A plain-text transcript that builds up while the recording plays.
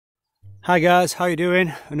Hi guys, how you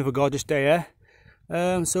doing? Another gorgeous day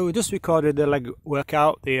here. So we just recorded the leg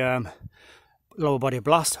workout, the lower body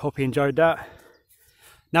blast. Hope you enjoyed that.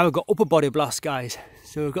 Now we've got upper body blast, guys.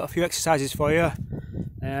 So we've got a few exercises for you.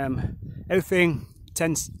 Everything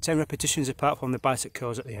 10 repetitions apart from the bicep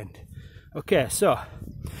curls at the end. Okay, so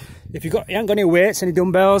if you haven't got any weights, any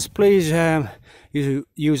dumbbells, please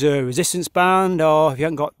use a resistance band, or if you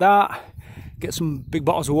haven't got that, get some big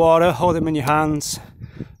bottles of water, hold them in your hands,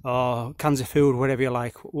 or cans of food, whatever you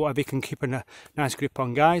like, whatever you can keep a nice grip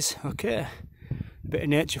on, guys. Okay, a bit of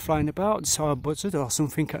nature flying about, saw a buzzard or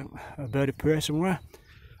something, a bird of prey somewhere.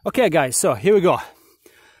 Okay guys, so here we go.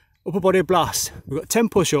 Upper body blast. We've got 10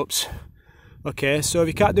 push-ups. Okay, so if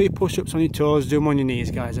you can't do your push-ups on your toes, do them on your knees,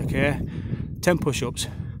 guys. Okay, 10 push-ups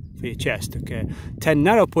for your chest. Okay, 10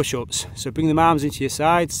 narrow push-ups, so bring them arms into your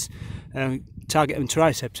sides and target them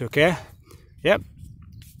triceps. Okay, yep.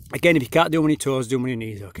 Again, if you can't do them on your toes, do them on your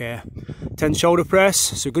knees. Okay, 10 shoulder press,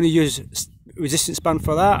 so we're going to use resistance band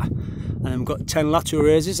for that. And then we've got 10 lateral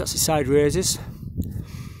raises, that's the side raises.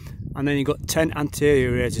 And then you've got 10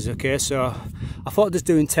 anterior raises. Okay, so I thought just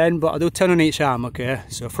doing 10, but I'll do 10 on each arm. Okay,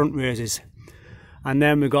 so front raises. And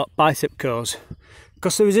then we've got bicep curls.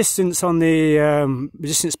 Because the resistance on the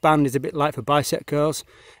resistance band is a bit light for bicep curls,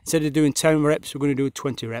 instead of doing 10 reps, we're going to do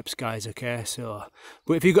 20 reps, guys. Okay, so,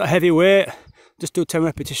 but if you've got heavy weight, just do 10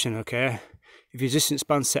 repetition. Okay, if your resistance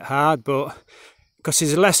band's set hard, but because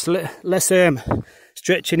there's less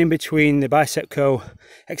stretching in between the bicep curl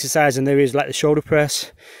exercise and there is like the shoulder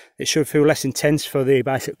press, it should feel less intense for the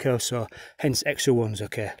bicep curl, so hence extra ones.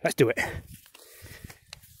 Okay, let's do it.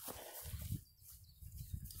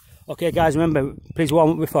 Okay guys, remember, please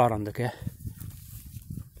warm up beforehand. Okay,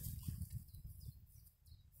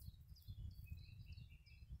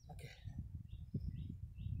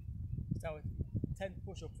 start with 10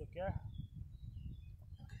 push-ups. Okay,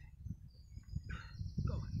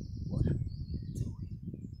 go. 1, 2,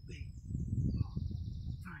 3, 4,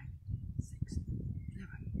 5, 6, 7,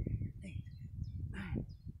 8, 9,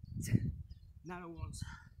 10. Narrow ones.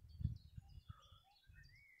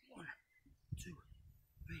 1, 2,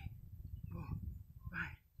 3, 4, 5,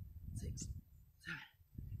 6, 7,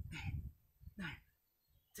 8, 9,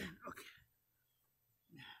 10. Okay.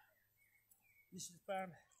 This is the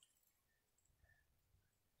band.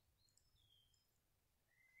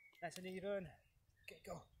 Nice and even. Okay,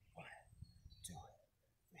 go. 1, 2,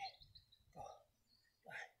 3, 4,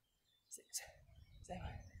 5, 6, 7,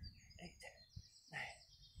 8, 9,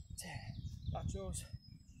 10. Laterals.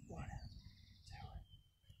 1, 2,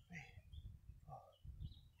 3, 4,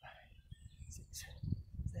 5, 6,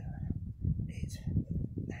 7, 8,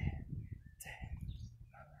 9, 10.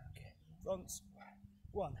 Okay. Fronts.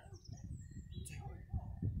 1, 2,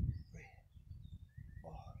 3,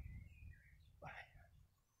 4, 5,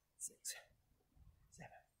 6, 7,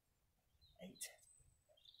 8,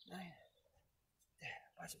 9, 10.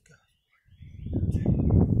 Bicep curls. 2, 3,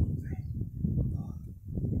 4,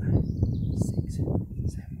 5, 6, 7,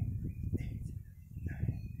 8, 9,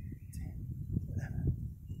 10, 11,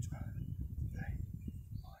 12, 13,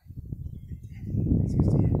 14, 15,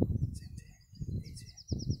 16, 17, 18,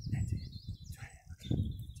 19, 20. Okay,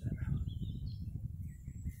 turn around.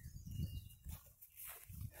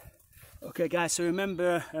 Okay guys, so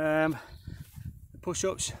remember the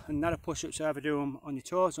push-ups and narrow push-ups, you either do them on your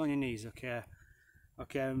toes or on your knees. Okay,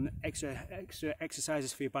 okay, extra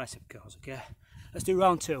exercises for your bicep curls. Okay, let's do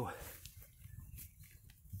round 2.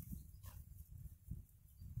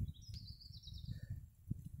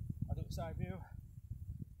 I'll do the side view.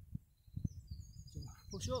 Some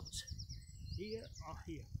push-ups here or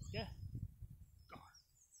here. Okay, go.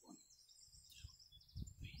 1, 2,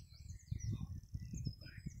 3, 4,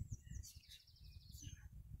 5, 6, 7,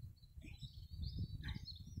 8, 9,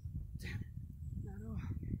 10. Narrow.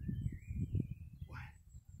 1,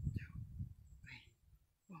 2, 3,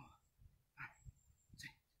 4, 5,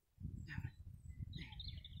 6, 7, 8,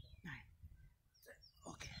 9, 10.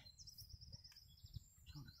 Okay.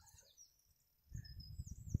 Shoulder press.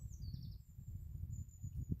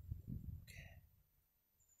 Okay.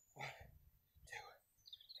 1,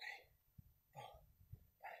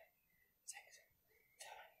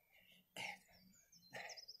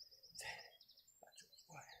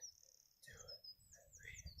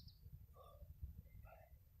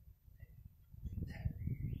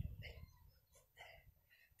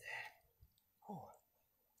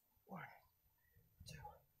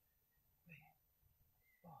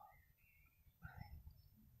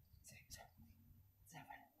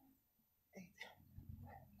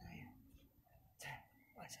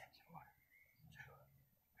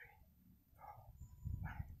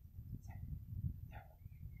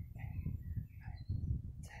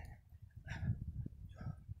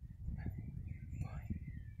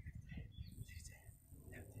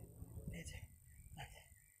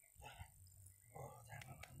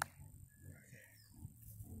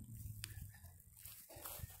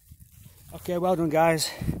 Okay, well done guys.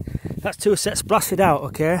 That's 2 sets blasted out,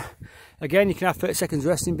 okay? Again, you can have 30 seconds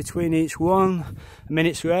rest in between each one, a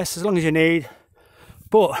minute's rest, as long as you need.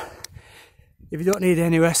 But if you don't need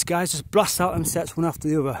any rest, guys, just blast out them sets one after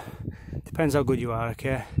the other. Depends how good you are,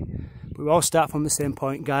 okay? But we all start from the same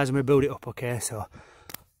point, guys, and we build it up, okay? So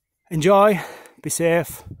enjoy, be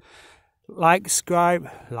safe,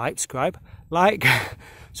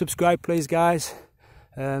 subscribe, please, guys.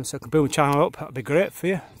 So I can build my channel up. That'd be great for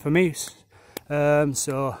you, for me.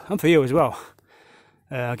 So and for you as well.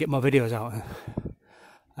 I'll get more videos out.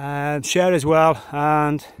 Share as well,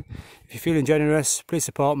 and if you're feeling generous, please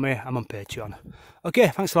support me. I'm on Patreon. Okay,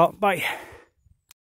 thanks a lot. Bye.